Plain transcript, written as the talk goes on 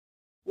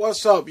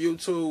What's up,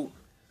 YouTube?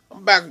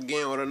 I'm back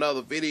again with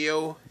another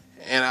video,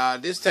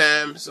 and this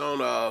time it's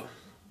on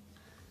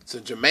it's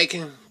a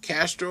Jamaican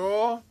castor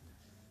oil.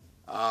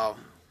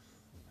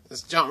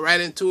 Let's jump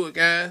right into it,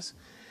 guys.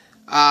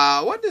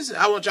 I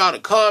want y'all to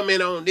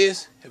comment on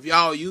this. Have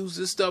y'all used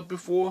this stuff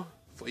before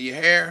for your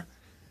hair?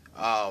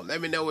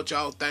 Let me know what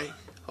y'all think.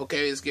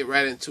 Okay, let's get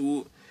right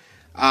into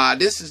it.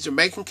 This is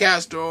Jamaican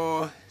castor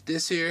oil.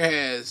 This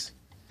is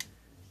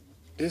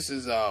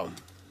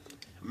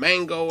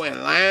mango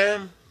and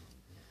lime.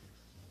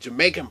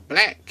 Jamaican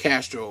black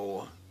castor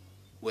oil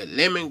with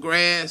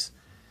lemongrass,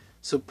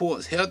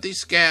 supports healthy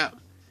scalp,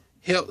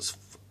 helps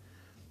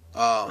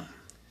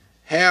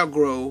hair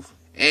growth,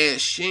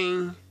 adds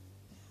sheen,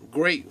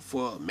 great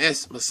for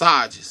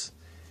massages.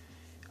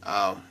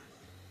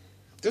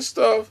 This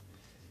stuff,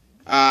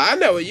 I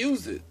never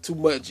used it too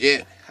much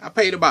yet. I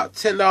paid about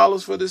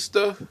 $10 for this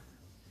stuff.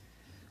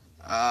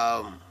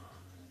 Y'all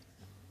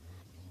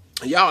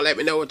let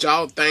me know what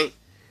y'all think.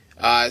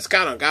 It's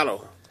kind of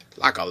got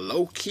like a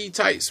low-key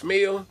type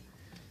smell.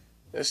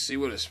 Let's see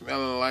what it's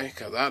smelling like,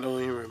 because I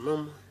don't even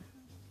remember.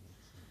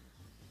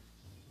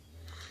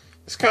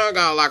 It's kind of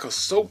got like a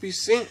soapy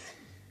scent.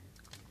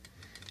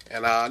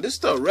 And this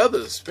stuff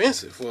rather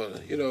expensive for,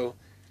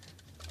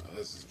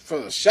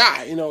 for the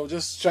shot,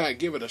 just try to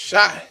give it a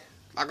shot.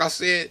 Like I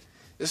said,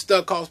 this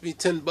stuff cost me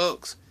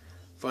 $10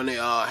 from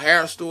the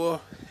hair store.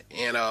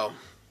 And I've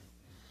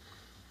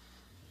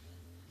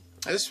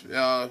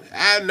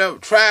never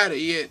tried it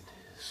yet.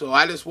 So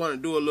I just want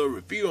to do a little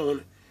review on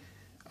it.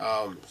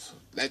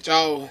 Let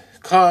y'all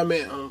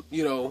comment on,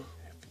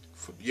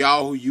 for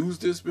y'all who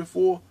used this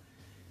before,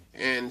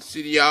 and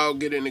see y'all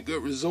get any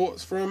good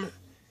results from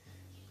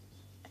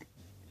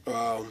it.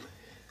 I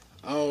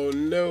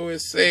don't know. It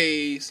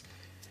says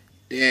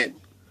that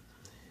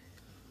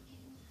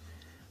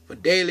for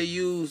daily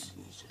use,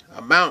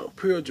 amount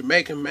pure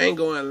Jamaican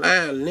mango and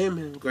lime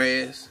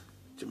lemongrass,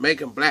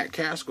 Jamaican black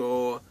castor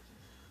oil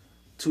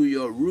to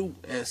your root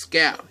and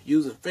scalp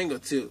using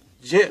fingertip.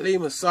 Gently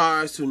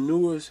massage to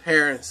nourish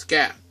hair and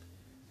scalp.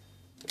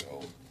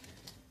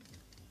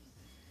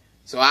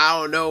 So I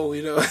don't know,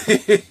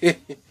 if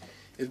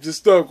this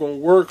stuff gonna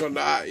work or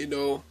not.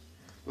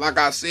 Like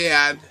I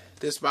said,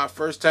 this is my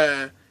first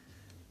time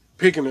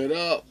picking it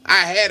up. I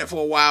had it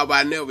for a while,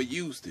 but I never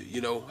used it.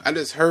 I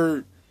just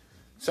heard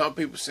some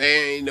people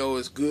saying,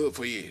 it's good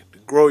for you to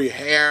grow your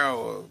hair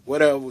or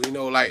whatever,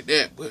 like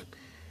that. But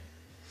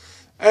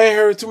I ain't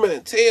heard too many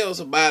tales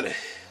about it.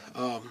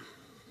 I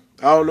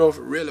don't know if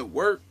it really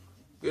worked.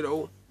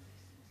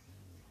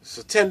 It's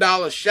a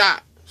 $10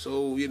 shot,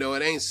 so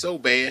it ain't so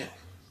bad.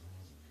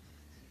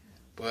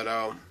 But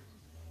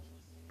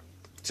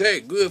say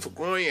it's good for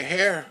growing your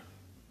hair.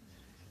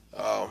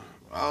 I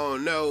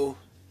don't know.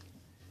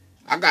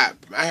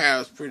 My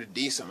hair is pretty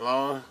decent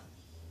long,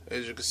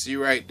 as you can see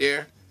right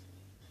there.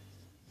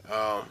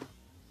 I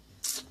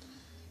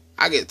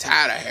get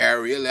tired of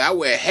hair, really. I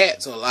wear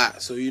hats a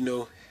lot, so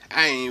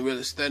I ain't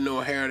really studying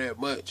no hair that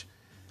much.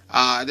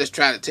 I just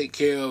try to take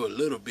care of it a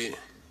little bit.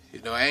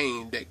 I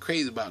ain't that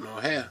crazy about no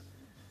hair.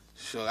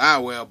 So I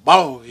wear a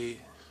bald head.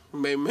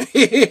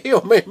 It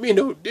don't make me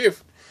no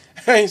different.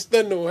 I ain't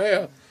studying no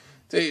hair,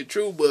 tell you the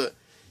truth. But,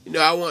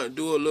 I want to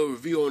do a little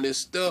review on this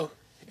stuff.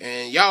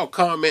 And y'all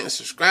comment and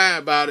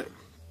subscribe about it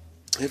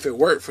if it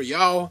worked for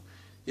y'all,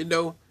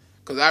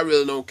 because I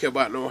really don't care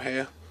about no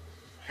hair.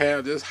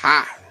 Hair just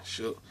high.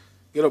 Should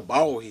get a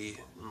bald head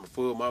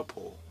for my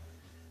pole.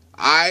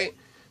 Alright,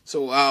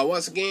 so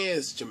once again,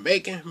 it's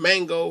Jamaican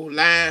mango,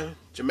 lime,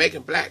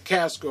 Jamaican black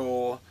castor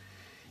oil.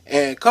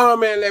 And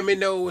comment, let me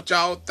know what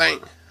y'all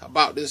think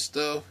about this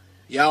stuff.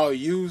 Y'all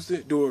used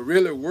it? Do it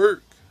really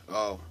work?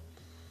 I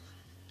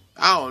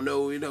don't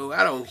know,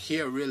 I don't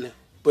care really.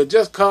 But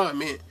just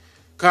comment,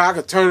 because I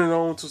could turn it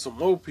on to some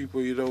more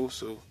people,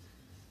 so.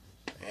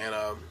 And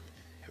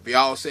if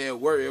y'all say it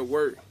worked, it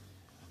worked.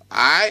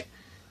 Alright,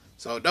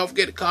 so don't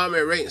forget to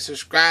comment, rate, and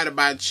subscribe to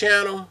my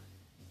channel.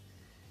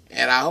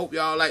 And I hope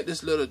y'all like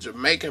this little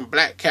Jamaican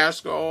black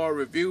castor oil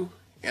review.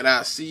 And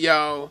I'll see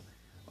y'all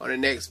on the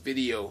next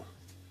video.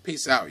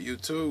 Peace out,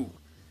 YouTube.